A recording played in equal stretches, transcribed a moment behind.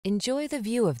Enjoy the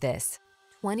view of this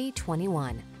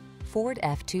 2021 Ford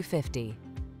F-250.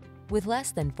 With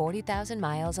less than 40,000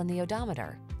 miles on the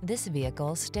odometer, this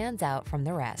vehicle stands out from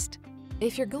the rest.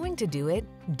 If you're going to do it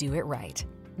right.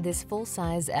 This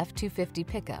full-size F-250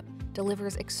 pickup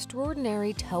delivers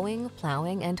extraordinary towing,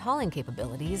 plowing, and hauling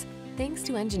capabilities thanks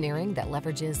to engineering that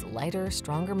leverages lighter,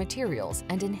 stronger materials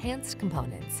and enhanced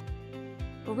components.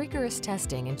 Rigorous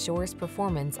testing ensures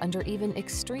performance under even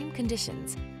extreme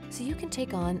conditions, so you can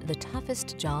take on the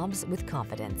toughest jobs with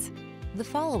confidence. The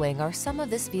following are some of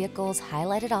this vehicle's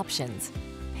highlighted options: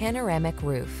 panoramic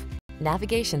roof,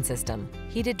 navigation system,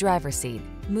 heated driver's seat,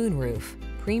 moonroof,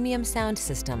 premium sound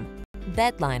system,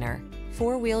 bed liner,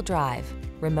 four-wheel drive,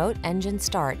 remote engine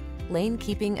start, lane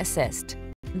keeping assist,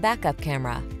 backup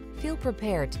camera. Feel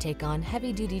prepared to take on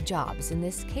heavy-duty jobs in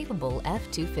this capable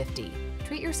F-250.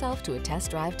 Treat yourself to a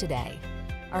test drive today.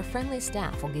 Our friendly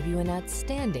staff will give you an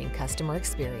outstanding customer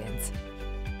experience.